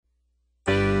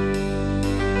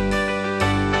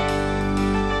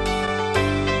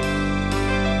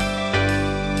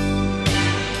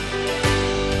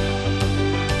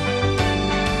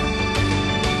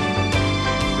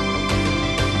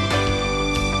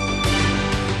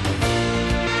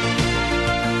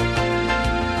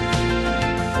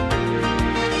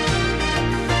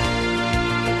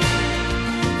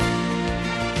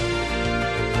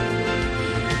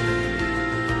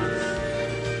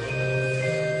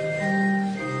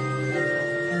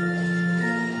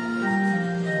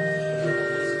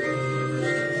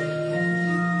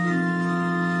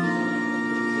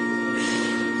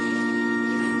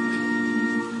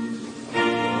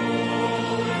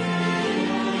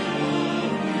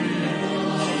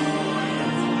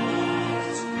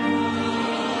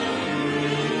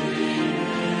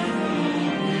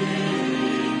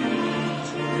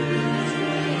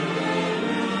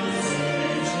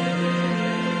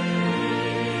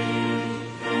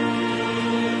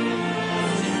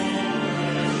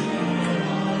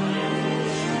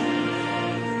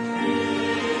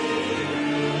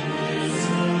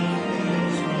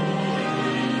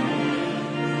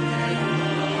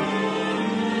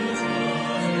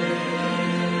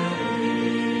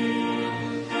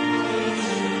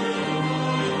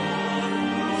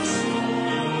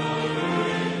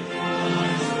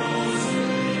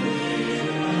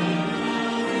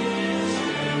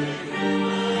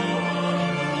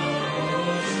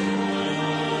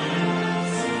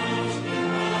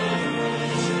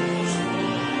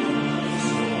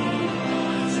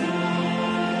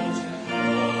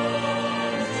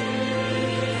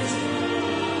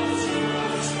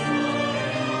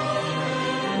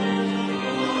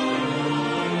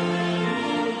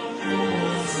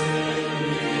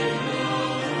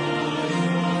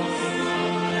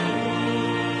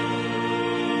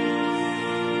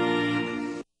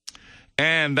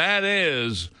And that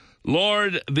is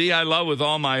Lord, Thee I Love With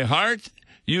All My Heart.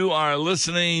 You are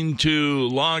listening to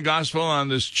Law and Gospel on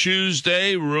this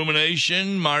Tuesday,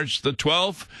 Rumination, March the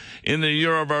 12th, in the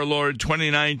year of our Lord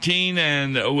 2019.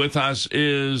 And with us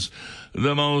is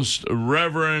the most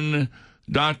Reverend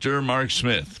Dr. Mark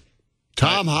Smith.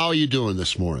 Tom, how are you doing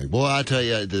this morning? Boy, I tell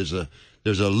you, there's a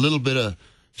little bit of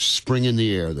spring in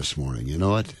the air this morning. You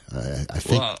know what?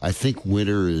 I think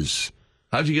winter is.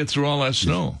 How'd you get through all that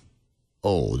snow?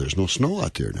 Oh, there's no snow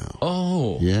out there now.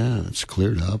 Oh, yeah, it's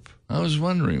cleared up. I was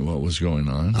wondering what was going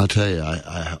on. I'll tell you,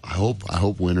 I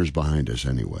hope winter's behind us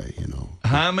anyway. You know.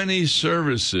 How many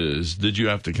services did you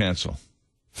have to cancel?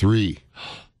 3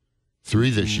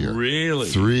 this year. Really?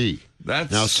 3.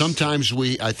 That's now. Sometimes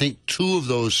I think 2 of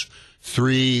those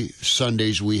 3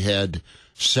 Sundays we had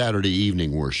Saturday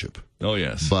evening worship. Oh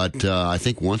yes. But I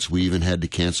think once we even had to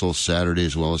cancel Saturday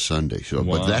as well as Sunday. So,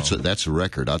 wow. But that's a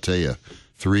record. I'll tell you,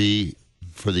 3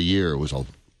 for the year was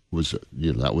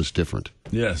that was different.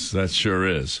 Yes, that sure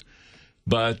is.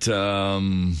 But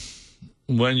when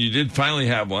you did finally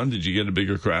have one, did you get a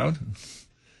bigger crowd?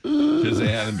 Because they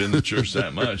hadn't been to church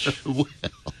that much. Well,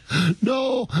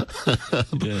 no.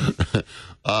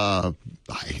 Yeah.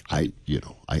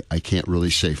 I can't really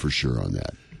say for sure on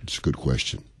that. It's a good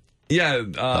question.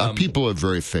 Yeah. People are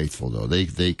very faithful, though.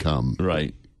 They come.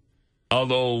 Right.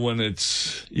 Although when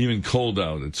it's even cold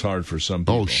out, it's hard for some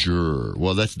people. Oh, sure.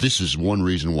 Well, this is one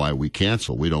reason why we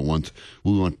cancel. We want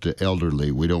the elderly.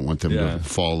 We don't want them to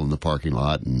fall in the parking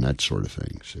lot and that sort of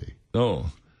thing. See. Oh,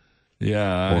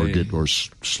 yeah. Or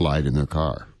slide in their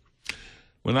car.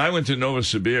 When I went to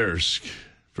Novosibirsk,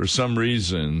 for some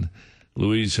reason,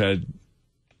 Louise had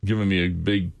given me a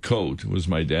big coat. It was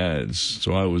my dad's,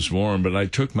 so I was warm. But I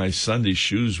took my Sunday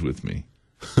shoes with me.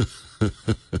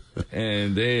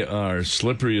 And they are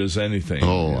slippery as anything.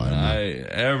 Oh,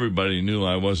 everybody knew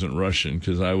I wasn't Russian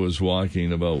because I was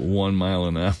walking about 1 mile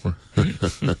an hour.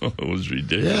 It was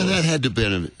ridiculous. Yeah, that had to have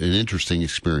been an interesting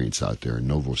experience out there in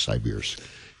Novosibirsk.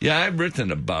 Yeah, I've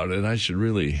written about it. I should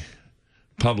really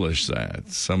publish that.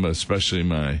 Especially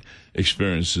my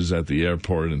experiences at the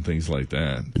airport and things like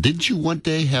that. Didn't you one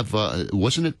day have?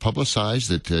 Wasn't it publicized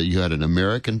that you had an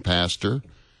American pastor?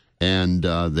 And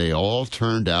they all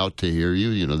turned out to hear you.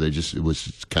 You know, it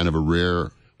was kind of a rare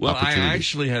opportunity. I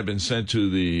actually had been sent to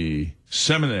the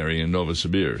seminary in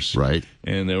Novosibirsk. Right.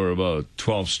 And there were about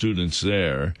 12 students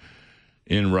there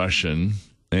in Russian.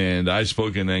 And I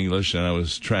spoke in English, and I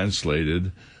was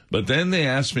translated. But then they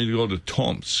asked me to go to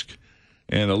Tomsk.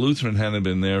 And a Lutheran hadn't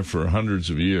been there for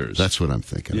hundreds of years. That's what I'm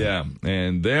thinking. Yeah.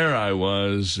 And there I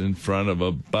was in front of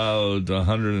about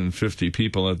 150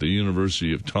 people at the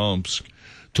University of Tomsk,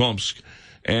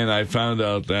 and I found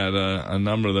out that a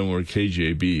number of them were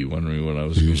KGB, wondering what I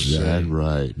was going to say. Is that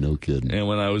right? No kidding. And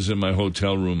when I was in my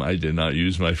hotel room, I did not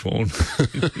use my phone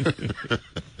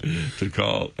to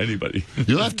call anybody.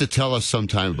 You'll have to tell us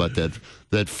sometime about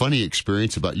that funny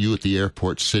experience about you at the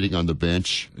airport sitting on the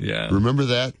bench. Yeah. Remember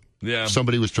that? Yeah.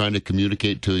 Somebody was trying to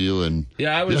communicate to you.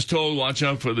 I was told, watch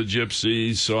out for the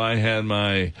gypsies, so I had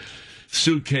my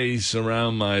suitcase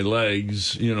around my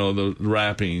legs, the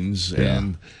wrappings,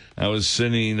 and I was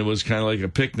sitting. It was kind of like a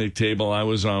picnic table. I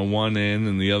was on one end,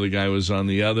 and the other guy was on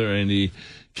the other, and he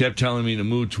kept telling me to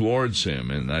move towards him,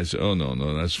 and I said, "Oh no,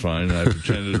 that's fine." And I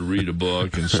pretended to read a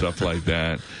book and stuff like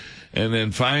that, and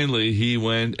then finally he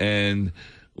went, and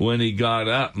when he got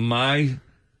up, my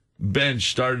bench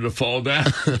started to fall down.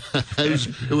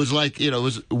 It was like, it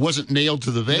wasn't nailed to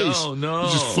the vase. No.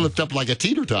 It just flipped up like a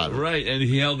teeter-totter. Right, and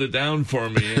he held it down for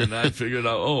me, and I figured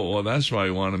out, that's why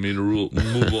he wanted me to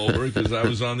move over, because I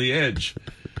was on the edge.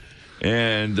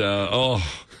 And, I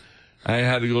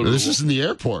had to go to... This is in the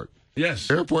airport. Yes.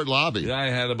 Airport lobby.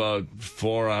 I had about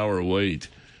 4-hour wait.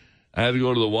 I had to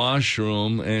go to the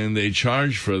washroom, and they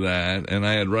charged for that, and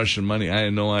I had Russian money. I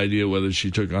had no idea whether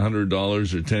she took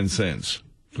 $100 or 10 cents.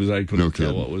 Because I couldn't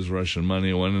tell what was Russian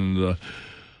money. I went into the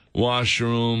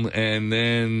washroom, and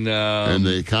then... and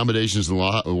the accommodations in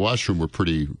the washroom were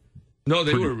pretty... No,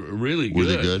 they were really good. Were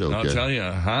they good? Okay. I'll tell you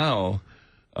how.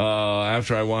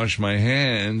 After I washed my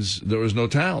hands, there was no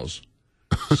towels.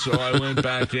 So I went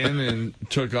back in and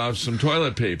took off some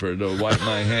toilet paper to wipe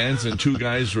my hands, and 2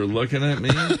 guys were looking at me,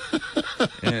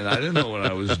 and I didn't know what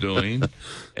I was doing.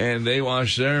 And they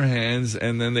washed their hands,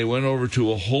 and then they went over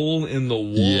to a hole in the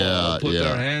wall, put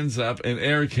their hands up, and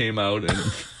air came out, and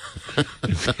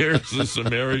there's this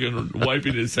American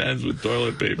wiping his hands with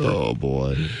toilet paper. Oh,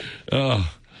 boy.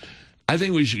 I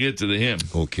think we should get to the hymn.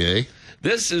 Okay.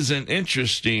 This is an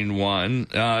interesting one.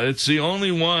 It's the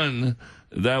only one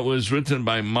that was written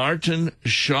by Martin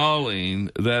Schalling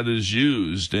that is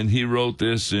used, and he wrote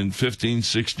this in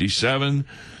 1567,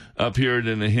 appeared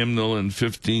in a hymnal in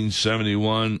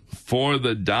 1571, For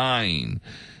the Dying.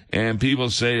 And people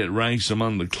say it ranks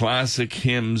among the classic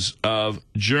hymns of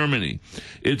Germany.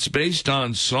 It's based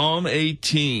on Psalm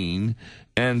 18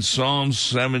 and Psalm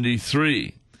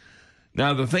 73.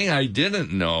 Now, the thing I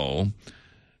didn't know,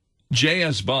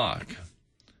 J.S. Bach,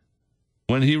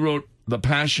 when he wrote The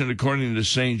Passion According to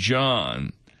St.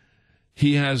 John,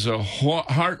 he has a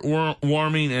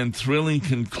heart-warming and thrilling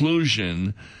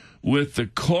conclusion with the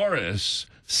chorus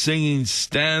singing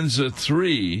stanza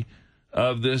 3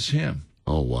 of this hymn.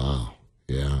 Oh, wow.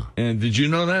 Yeah. And did you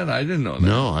know that? I didn't know that.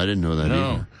 No, I didn't know that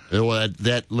No. either. Well,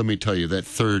 that let me tell you, that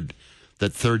third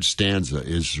stanza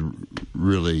is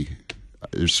really,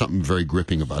 there's something very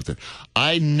gripping about that.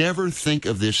 I never think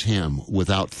of this hymn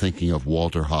without thinking of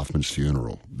Walter Hoffman's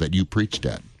funeral that you preached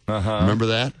at. Remember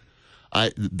that? I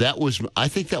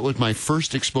think that was my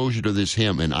first exposure to this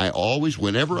hymn, and I always,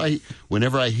 whenever I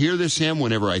hear this hymn,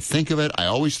 whenever I think of it, I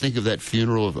always think of that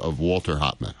funeral of Walter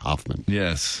Hoffman.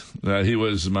 Yes, he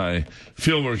was my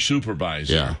fieldwork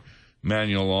supervisor, Yeah.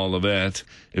 Manuel Olivet.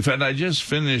 In fact, I just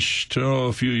finished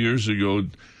a few years ago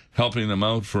helping them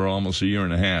out for almost a year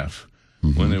and a half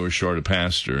when they were short a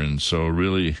pastor, and so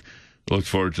really look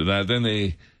forward to that. Then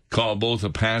they called both a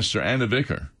pastor and a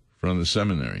vicar from the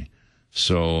seminary.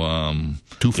 So,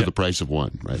 Two for the price of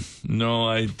one, right? no,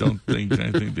 I don't think. I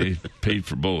think they paid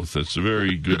for both. That's a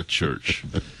very good church.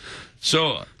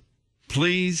 So,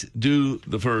 please do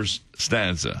the first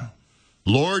stanza.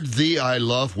 Lord, thee I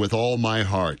love with all my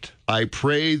heart. I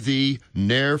pray thee,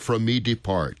 ne'er from me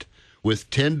depart. With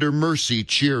tender mercy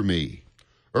cheer me.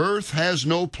 Earth has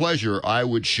no pleasure I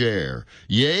would share.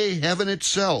 Yea, heaven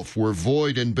itself were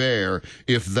void and bare,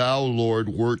 if thou, Lord,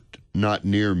 wert not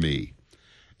near me.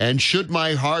 And should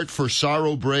my heart for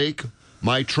sorrow break,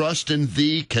 my trust in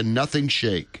thee can nothing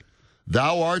shake.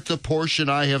 Thou art the portion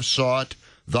I have sought,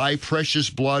 thy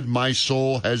precious blood my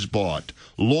soul has bought.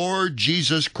 Lord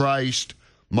Jesus Christ,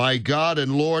 my God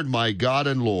and Lord, my God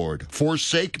and Lord,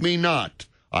 forsake me not,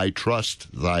 I trust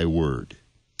thy word.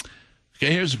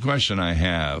 Okay, here's a question I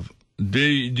have. Do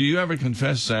you ever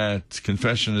confess that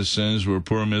confession of sins were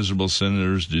poor, miserable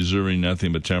sinners deserving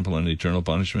nothing but temporal and eternal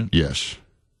punishment? Yes.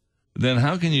 Then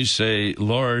how can you say,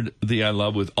 Lord, thee I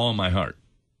love with all my heart?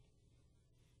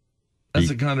 That's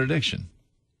a contradiction.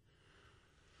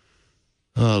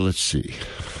 Let's see.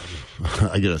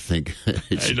 I got to think.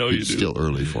 I know you it's do. still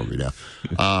early for me now.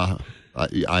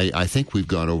 I think we've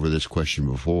gone over this question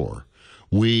before.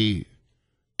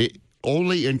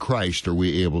 Only in Christ are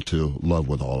we able to love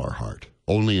with all our heart.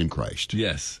 Only in Christ.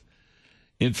 Yes.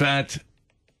 In fact,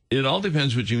 it all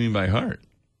depends what you mean by heart.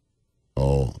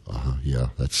 Oh, yeah.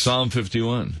 That's Psalm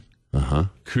 51.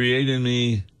 Create in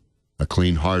me. a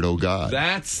clean heart, O God.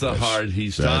 That's the heart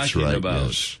he's That's talking right, about.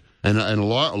 yes. And a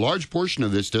large portion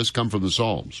of this does come from the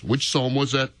Psalms. Which Psalm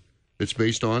was that it's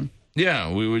based on?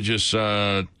 Yeah, we were just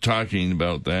talking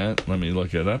about that. Let me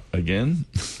look it up again.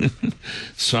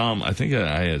 Psalm, I think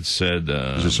I had said...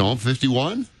 Is it Psalm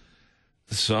 51?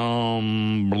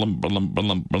 Psalm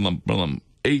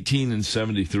 18 and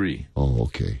 73. Oh,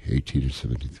 okay. 18 and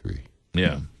 73.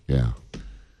 Yeah. Yeah.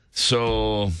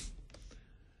 So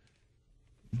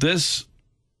this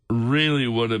really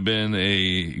would have been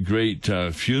a great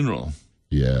funeral.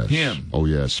 Yes. Hymn. Oh,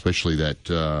 yeah. Especially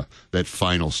that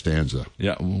final stanza.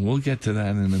 Yeah, we'll get to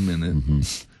that in a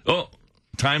minute. Oh,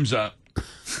 time's up.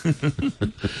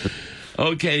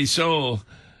 Okay, so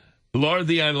Lord,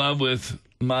 thee I love with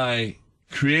my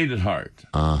created heart.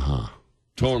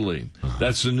 Totally.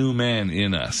 That's the new man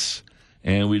in us.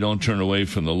 And we don't turn away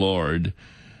from the Lord.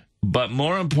 But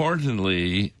more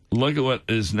importantly, look at what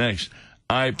is next.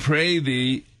 I pray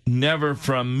thee, never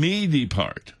from me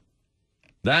depart.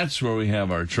 That's where we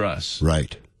have our trust.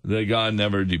 Right. That God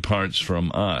never departs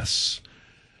from us.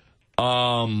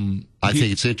 I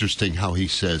think it's interesting how he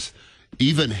says,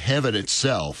 even heaven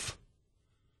itself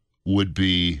would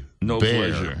be No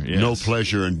bare, pleasure, yes. no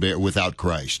pleasure and bare without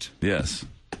Christ. Yes.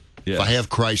 Yes. If I have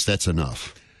Christ, that's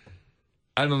enough.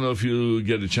 I don't know if you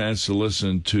get a chance to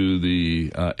listen to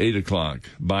the 8 o'clock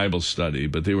Bible study,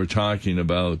 but they were talking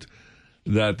about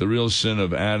that the real sin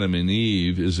of Adam and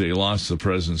Eve is they lost the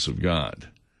presence of God.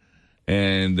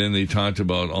 And then they talked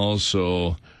about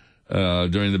also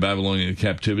during the Babylonian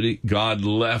captivity, God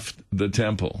left the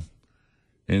temple.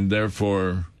 And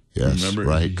therefore, Yes, remember,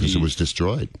 right, because it was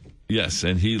destroyed. Yes,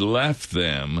 and he left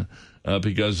them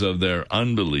because of their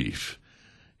unbelief.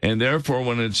 And therefore,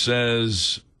 when it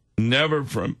says, never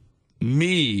from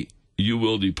me you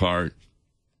will depart,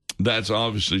 that's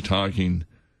obviously talking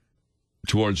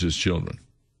towards his children.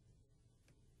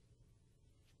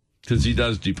 Because he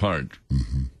does depart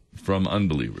from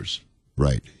unbelievers.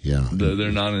 Right, yeah.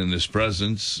 They're not in his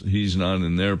presence. He's not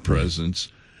in their presence.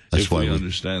 That's if why we we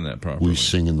understand that properly. We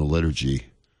sing in the liturgy.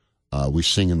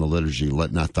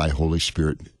 Let not thy Holy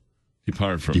Spirit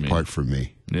depart from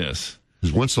me. Yes.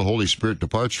 Because once the Holy Spirit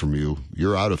departs from you,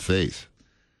 you're out of faith.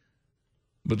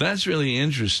 But that's really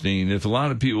interesting. If a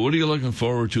lot of people, what are you looking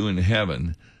forward to in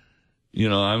heaven? You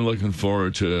know, I'm looking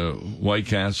forward to White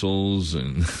Castles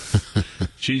and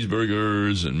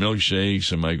cheeseburgers and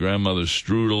milkshakes and my grandmother's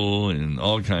strudel and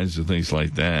all kinds of things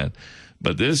like that.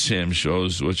 But this hymn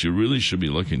shows what you really should be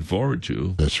looking forward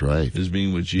to. That's right. Is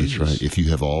being with Jesus. That's right. If you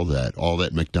have all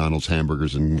that McDonald's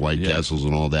hamburgers and White Castles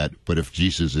and all that, but if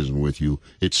Jesus isn't with you,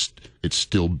 it's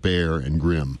still bare and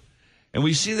grim. And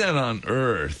we see that on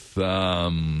earth.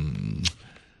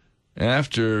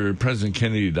 After President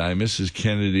Kennedy died, Mrs.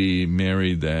 Kennedy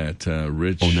married that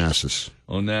rich... Onassis.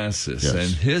 Yes. And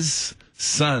his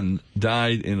son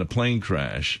died in a plane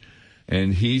crash.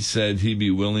 And he said he'd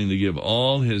be willing to give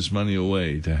all his money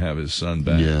away to have his son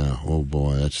back. Yeah. Oh,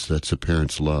 boy. That's a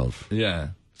parent's love. Yeah.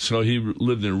 So he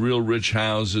lived in real rich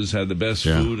houses, had the best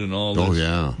food and all this. Oh,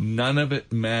 yeah. None of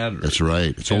it mattered. That's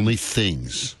right. It's only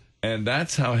things. And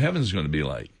that's how heaven's going to be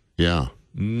like. Yeah.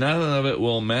 None of it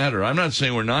will matter. I'm not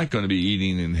saying we're not going to be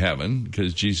eating in heaven,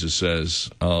 because Jesus says,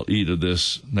 I'll eat of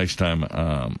this next time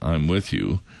I'm with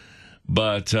you.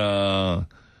 But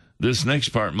this next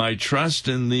part, my trust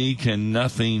in thee can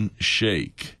nothing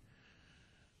shake.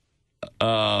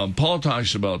 Paul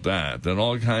talks about that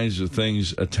all kinds of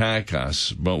things attack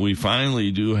us, but we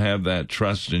finally do have that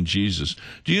trust in Jesus.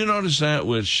 Do you notice that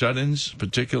with shut-ins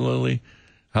particularly?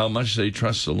 How much they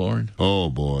trust the Lord? Oh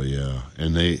boy, yeah.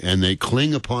 And they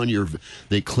cling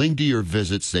they cling to your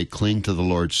visits, they cling to the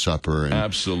Lord's Supper and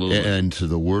absolutely, and to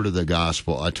the word of the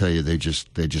gospel. I tell you, they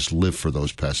just live for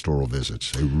those pastoral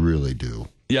visits. They really do.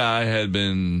 Yeah, I had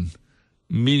been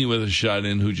meeting with a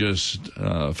shut-in who just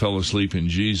fell asleep in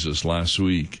Jesus last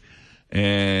week,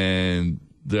 and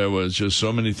there was just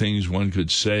so many things one could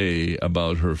say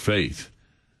about her faith.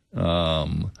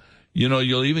 You know,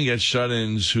 you'll even get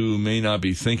shut-ins who may not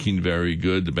be thinking very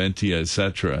good, dementia,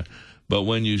 etc. But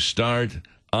when you start,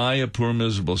 I, a poor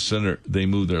miserable sinner, they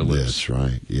move their lips. That's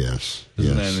right, yes.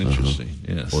 Isn't that interesting?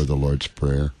 Yes. Or the Lord's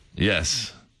Prayer.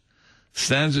 Yes.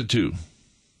 Stanza 2.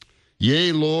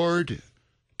 Yea, Lord,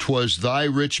 'twas thy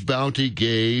rich bounty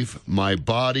gave my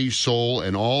body, soul,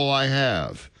 and all I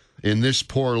have in this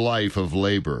poor life of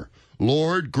labor.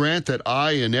 Lord, grant that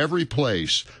I in every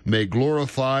place may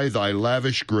glorify thy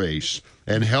lavish grace,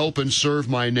 and help and serve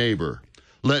my neighbor.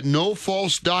 Let no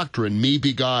false doctrine me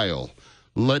beguile.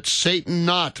 Let Satan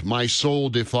not my soul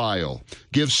defile.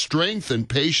 Give strength and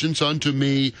patience unto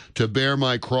me to bear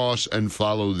my cross and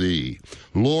follow thee.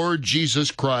 Lord Jesus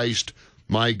Christ,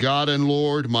 my God and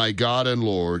Lord, my God and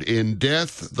Lord, in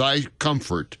death thy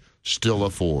comfort still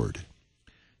afford.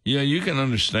 Yeah, you can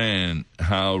understand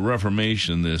how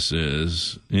Reformation this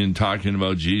is in talking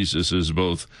about Jesus as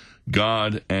both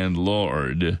God and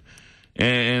Lord.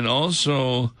 And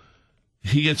also,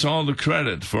 he gets all the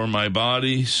credit for my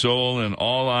body, soul, and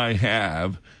all I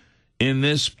have in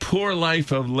this poor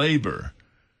life of labor.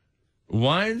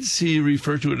 Why does he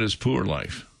refer to it as poor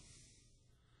life?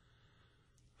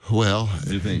 Well,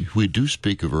 we do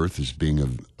speak of earth as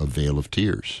being a vale of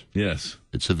tears. Yes.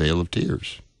 It's a vale of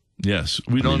tears. Yes,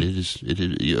 we don't. It is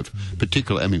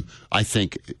particularly. I mean, I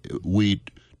think we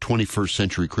 21st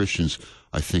century Christians,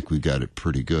 I think we got it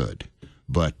pretty good,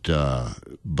 but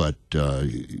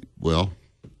well,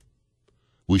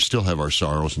 we still have our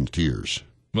sorrows and tears.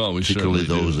 Well, we particularly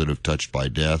certainly those do. that have touched by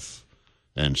death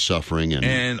and suffering,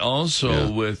 and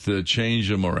also with the change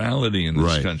of morality in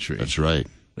this country. That's right.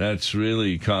 That's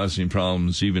really causing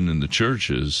problems even in the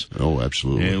churches. Oh,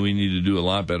 absolutely. And we need to do a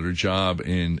lot better job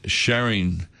in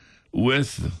sharing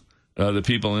with the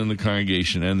people in the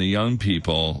congregation and the young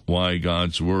people why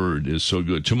God's Word is so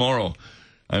good. Tomorrow,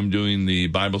 I'm doing the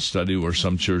Bible study where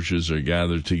some churches are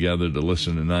gathered together to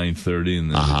listen at 9:30,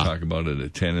 and then we talk about it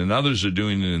at 10. And others are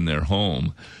doing it in their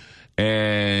home.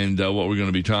 And what we're going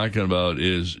to be talking about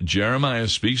is Jeremiah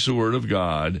speaks the Word of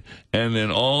God, and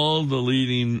then all the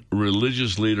leading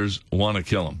religious leaders want to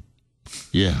kill him.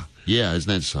 Yeah, isn't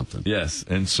that something? Yes,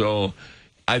 and so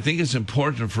I think it's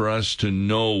important for us to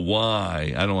know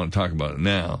why. I don't want to talk about it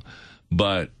now,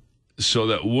 but so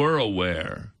that we're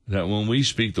aware that when we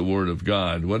speak the Word of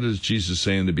God, what does Jesus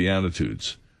say in the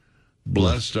Beatitudes?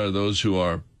 Blessed are those who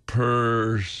are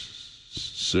persecuted.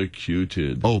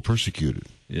 Oh, persecuted.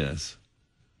 Yes.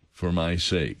 for my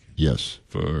sake. Yes.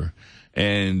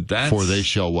 And that's For they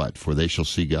shall what? For they shall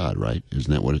see God, right?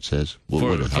 Isn't that what it says?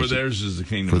 for theirs is the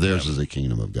kingdom. For of theirs heaven. is the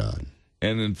kingdom of God.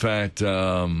 And in fact,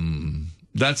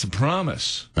 that's a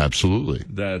promise. Absolutely.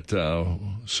 That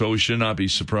so we should not be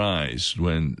surprised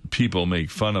when people make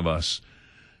fun of us,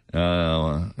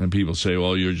 and people say,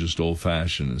 "Well, you're just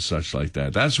old-fashioned" and such like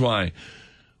that. That's why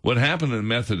what happened in the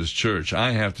Methodist Church,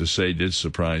 I have to say, did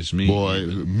surprise me. Boy,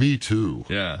 me too.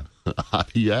 Yeah.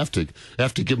 You have to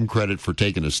give them credit for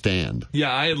taking a stand.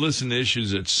 Yeah, I had listened to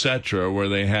Issues, etc., where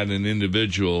they had an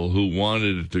individual who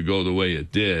wanted it to go the way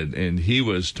it did, and he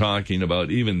was talking about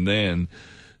even then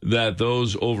that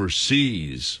those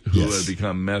overseas who Yes. had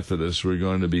become Methodists were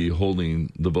going to be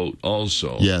holding the vote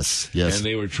also. Yes. And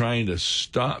they were trying to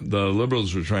the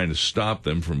liberals were trying to stop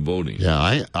them from voting.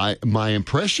 Yeah, my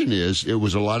impression is it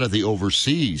was a lot of the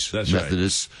overseas That's right.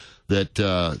 Methodists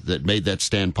that made that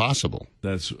stand possible.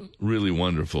 That's really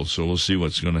wonderful. So we'll see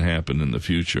what's going to happen in the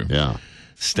future. Yeah.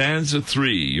 Stanza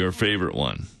 3, your favorite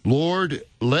one. Lord,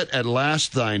 let at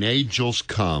last thine angels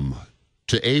come,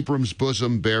 to Abram's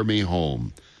bosom bear me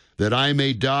home, that I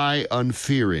may die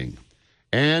unfearing,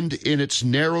 and in its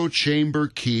narrow chamber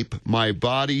keep my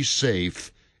body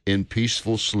safe in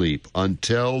peaceful sleep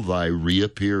until thy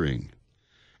reappearing.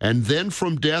 And then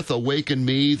from death awaken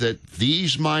me, that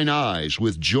these mine eyes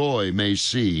with joy may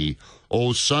see,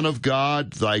 O Son of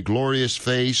God, thy glorious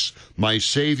face, my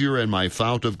Savior and my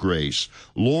fount of grace.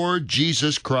 Lord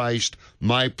Jesus Christ,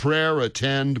 my prayer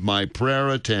attend,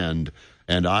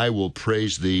 and I will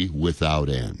praise thee without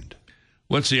end.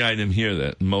 What's the item here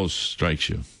that most strikes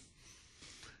you?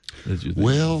 That you think?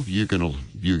 Well, you're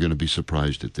gonna be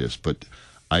surprised at this, but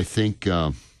I think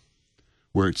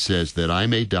where it says that I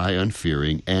may die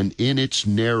unfearing, and in its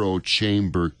narrow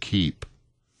chamber keep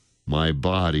my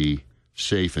body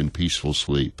safe in peaceful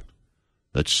sleep.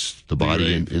 That's the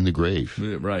body in the grave.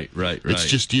 Right. It's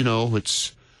just,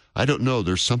 I don't know,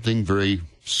 there's something very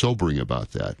sobering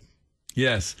about that.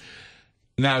 Yes.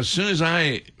 Now, as soon as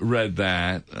I read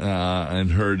that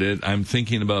and heard it, I'm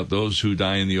thinking about those who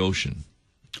die in the ocean.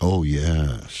 Oh,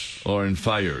 yes. Or in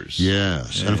fires.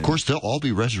 Yes. And of course, they'll all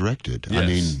be resurrected. Yes. I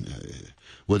mean,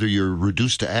 whether you're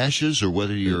reduced to ashes or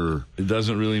whether you're... It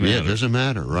doesn't really matter. Yeah, it doesn't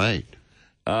matter, right.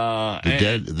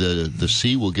 The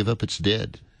sea will give up its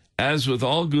dead. As with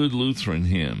all good Lutheran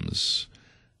hymns,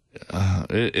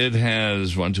 it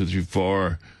has 1, 2, 3,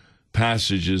 4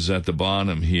 passages at the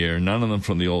bottom here, none of them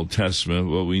from the Old Testament,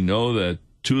 but we know that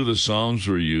 2 of the Psalms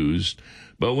were used.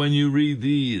 But when you read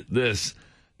this,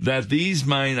 that these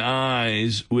mine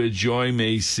eyes with joy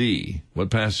may see. What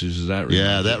passage is that?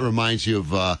 Yeah, that reminds you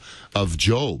of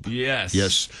Job. Yes.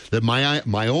 Yes, that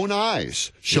my own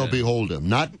eyes shall behold him.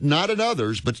 Not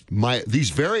another's, but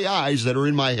these very eyes that are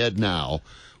in my head now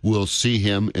will see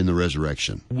him in the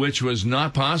resurrection. Which was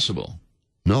not possible.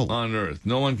 No. On earth.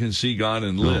 No one can see God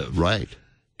and live. Right.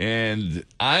 And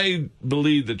I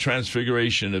believe the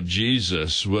transfiguration of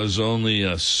Jesus was only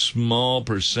a small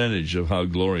percentage of how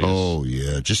glorious. Oh,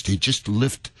 yeah. He just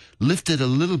lifted a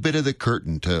little bit of the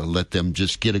curtain to let them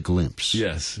just get a glimpse.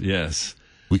 Yes.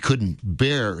 We couldn't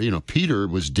bear, Peter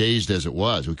was dazed as it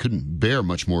was. We couldn't bear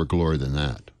much more glory than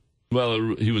that.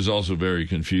 Well, he was also very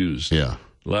confused. Yeah.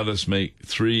 Let us make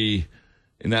 3.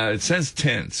 Now, it says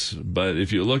tents, but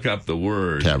if you look up the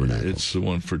word, it's the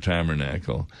one for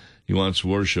tabernacle. He wants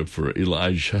worship for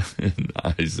Elijah and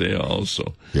Isaiah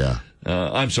also. Yeah.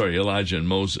 I'm sorry, Elijah and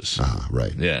Moses.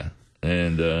 Right. Yeah.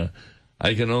 And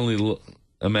I can only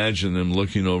imagine them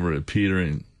looking over at Peter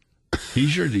and,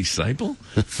 he's your disciple?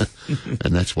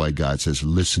 And that's why God says,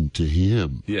 listen to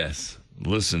him. Yes.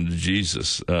 Listen to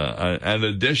Jesus. An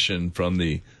addition from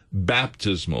the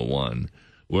baptismal one,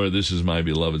 where this is my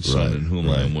beloved Son in whom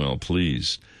I am well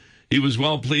pleased. He was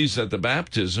well pleased at the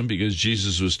baptism because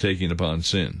Jesus was taking upon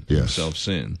himself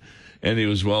sin. And he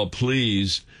was well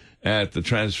pleased at the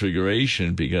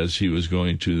transfiguration because he was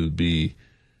going to be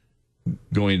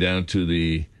going down to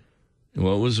the,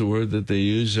 what was the word that they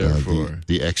used there for?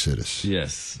 The Exodus.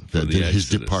 Yes. His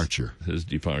departure. His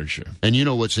departure. And you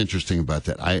know what's interesting about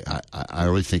that? I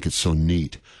really think it's so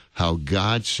neat how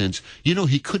God sends,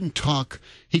 he couldn't talk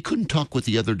with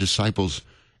the other disciples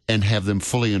and have them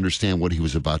fully understand what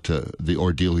the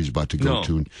ordeal he's about to go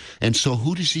to. And so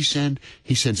who does he send?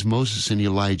 He sends Moses and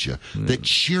Elijah that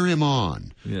cheer him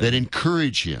on, that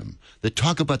encourage him, that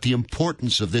talk about the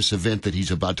importance of this event that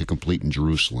he's about to complete in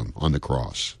Jerusalem on the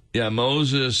cross. Yeah,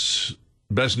 Moses,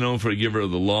 best known for a giver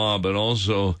of the law, but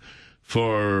also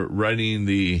for writing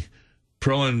the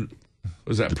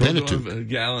Pentateuch.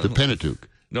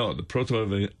 No, the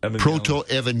Proto-Evangelium.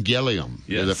 Proto-Evangelium.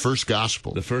 Yes. The first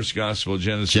gospel. The first gospel,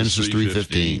 Genesis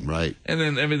 3:15, right. And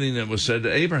then everything that was said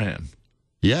to Abraham.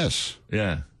 Yes.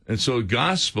 Yeah. And so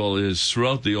gospel is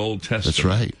throughout the Old Testament. That's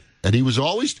right. And he was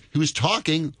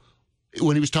talking,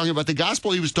 when he was talking about the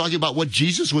gospel, he was talking about what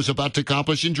Jesus was about to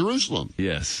accomplish in Jerusalem.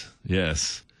 Yes.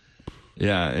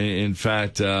 Yeah. In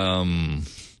fact, in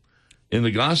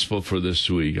the gospel for this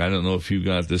week, I don't know if you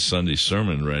got this Sunday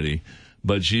sermon ready,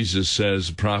 but Jesus says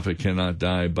a prophet cannot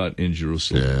die but in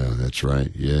Jerusalem. Yeah, that's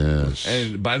right. Yes.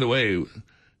 And by the way,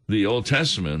 the Old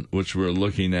Testament, which we're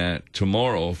looking at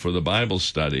tomorrow for the Bible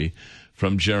study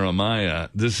from Jeremiah,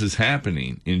 this is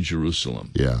happening in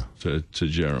Jerusalem. Yeah. To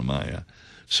Jeremiah.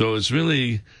 So it's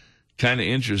really kind of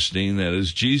interesting that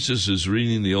as Jesus is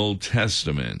reading the Old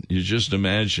Testament, you're just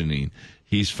imagining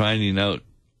he's finding out,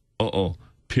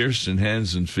 pierced in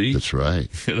hands and feet. That's right.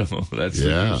 That's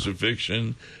the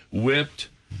crucifixion. Whipped.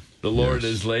 The Lord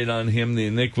has laid on him the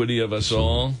iniquity of us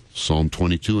all. Psalm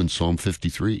 22 and Psalm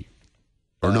 53.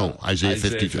 Or no, Isaiah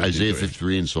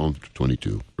 53 and Psalm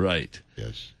 22. Right.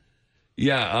 Yes.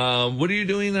 Yeah. What are you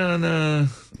doing on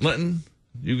Lenten?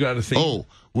 You got a thing? Oh,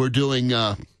 we're doing,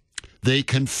 they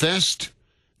confessed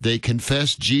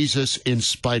Jesus in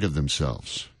spite of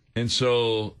themselves. And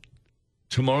so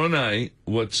tomorrow night,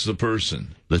 what's the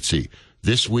person? Let's see.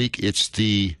 This week, it's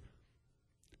the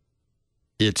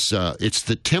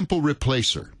temple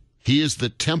replacer. He is the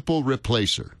temple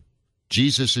replacer.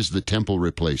 Jesus is the temple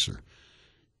replacer.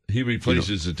 He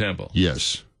replaces the temple.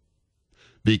 Yes.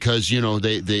 Because,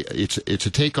 it's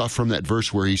a takeoff from that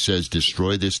verse where he says,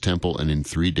 destroy this temple, and in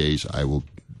 3 days I will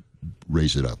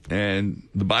raise it up. And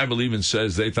the Bible even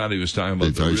says they thought he was talking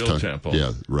about the real temple.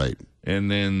 Yeah, right.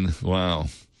 And then, wow.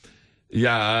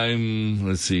 Yeah,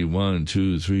 let's see, 1,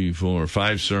 2, 3, 4,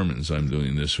 5 sermons I'm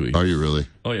doing this week. Are you really?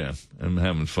 Oh, yeah. I'm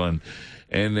having fun.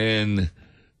 And then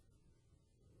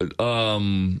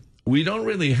we don't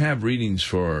really have readings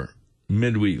for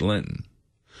midweek Lenten.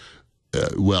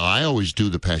 Well, I always do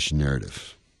the Passion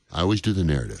narrative. I always do the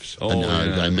narratives. Oh,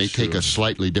 and I may take a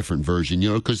slightly different version,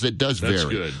 because it does vary. That's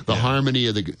good. The harmony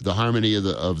of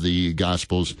the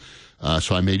Gospels.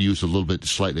 So I may use a little bit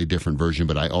slightly different version,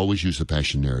 but I always use the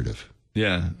Passion narrative.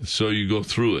 Yeah. So you go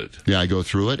through it. Yeah, I go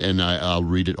through it, and I'll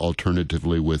read it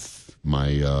alternatively with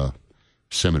my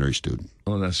seminary student.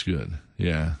 Oh, that's good.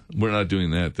 Yeah. We're not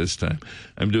doing that this time.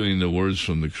 I'm doing the words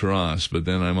from the cross, but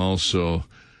then I'm also...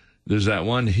 There's that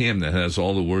one hymn that has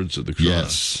all the words of the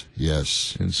cross.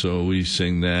 Yes. And so we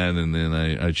sing that, and then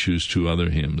I choose 2 other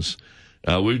hymns.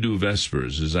 We do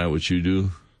Vespers. Is that what you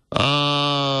do?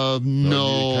 No.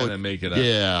 You kind of make it up?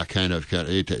 Yeah, kind of.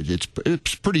 It's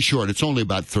pretty short. It's only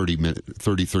about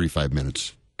 35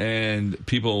 minutes. And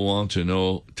people want to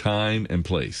know time and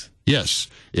place. Yes.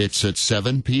 It's at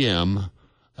 7 p.m.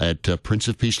 at Prince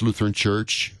of Peace Lutheran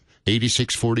Church,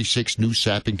 8646 New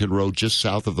Sappington Road, just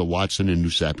south of the Watson and New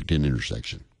Sappington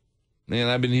intersection. Man,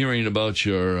 I've been hearing about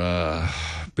your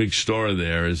big store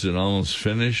there. Is it almost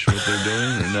finished, what they're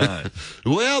doing, or not?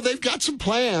 Well, they've got some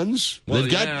plans. Well,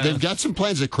 they've got some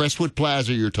plans at Crestwood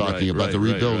Plaza. You're talking about the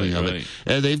rebuilding of it,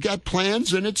 and they've got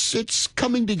plans, and it's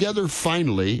coming together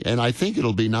finally. And I think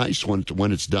it'll be nice when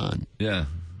it's done. Yeah,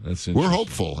 that's interesting. We're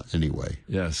hopeful anyway.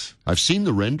 Yes, I've seen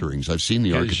the renderings. I've seen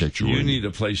the architecture. You need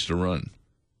a place to run.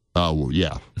 Oh, well,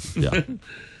 yeah.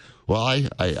 Well,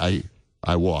 I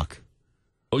walk.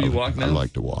 Oh, you walk now? I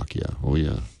like to walk, yeah. Oh,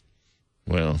 yeah.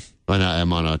 Well. And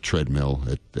I'm on a treadmill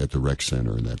at the rec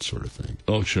center and that sort of thing.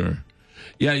 Oh, sure.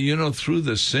 Yeah, through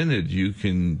the Synod, you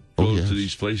can go to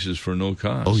these places for no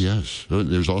cost. Oh, yes.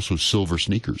 There's also silver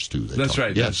sneakers, too. That's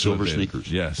right. Yeah, silver sneakers.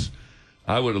 Yes.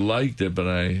 I would have liked it, but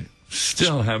I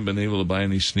still haven't been able to buy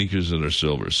any sneakers that are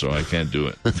silver, so I can't do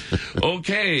it.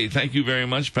 Okay, thank you very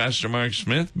much, Pastor Mark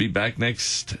Smith. Be back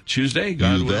next Tuesday,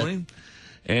 God willing.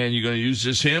 And you're going to use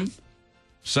this hymn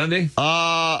Sunday?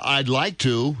 I'd like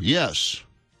to, yes.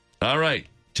 All right.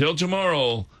 Till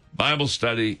tomorrow, Bible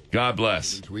study. God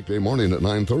bless. Each weekday morning at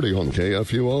 9:30 on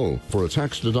KFUO. For a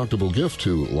tax-deductible gift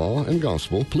to Law and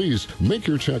Gospel, please make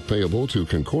your check payable to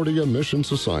Concordia Mission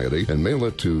Society and mail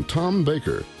it to Tom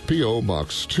Baker, P.O.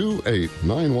 Box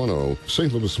 28910,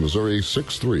 St. Louis, Missouri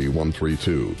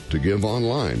 63132. To give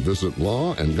online, visit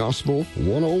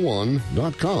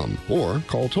lawandgospel101.com or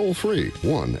call toll-free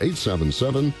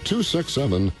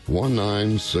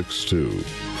 1-877-267-1962.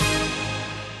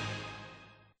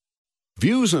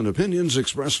 Views and opinions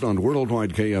expressed on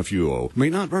Worldwide KFUO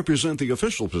may not represent the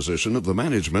official position of the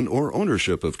management or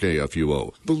ownership of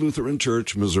KFUO, the Lutheran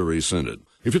Church Missouri Synod.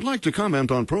 If you'd like to comment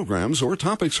on programs or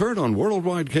topics heard on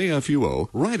Worldwide KFUO,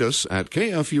 write us at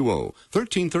KFUO,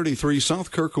 1333 South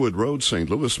Kirkwood Road, St.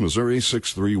 Louis, Missouri,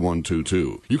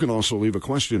 63122. You can also leave a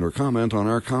question or comment on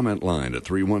our comment line at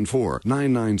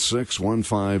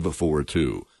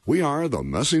 314-996-1542. We are the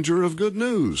messenger of good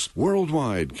news,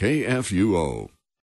 Worldwide KFUO.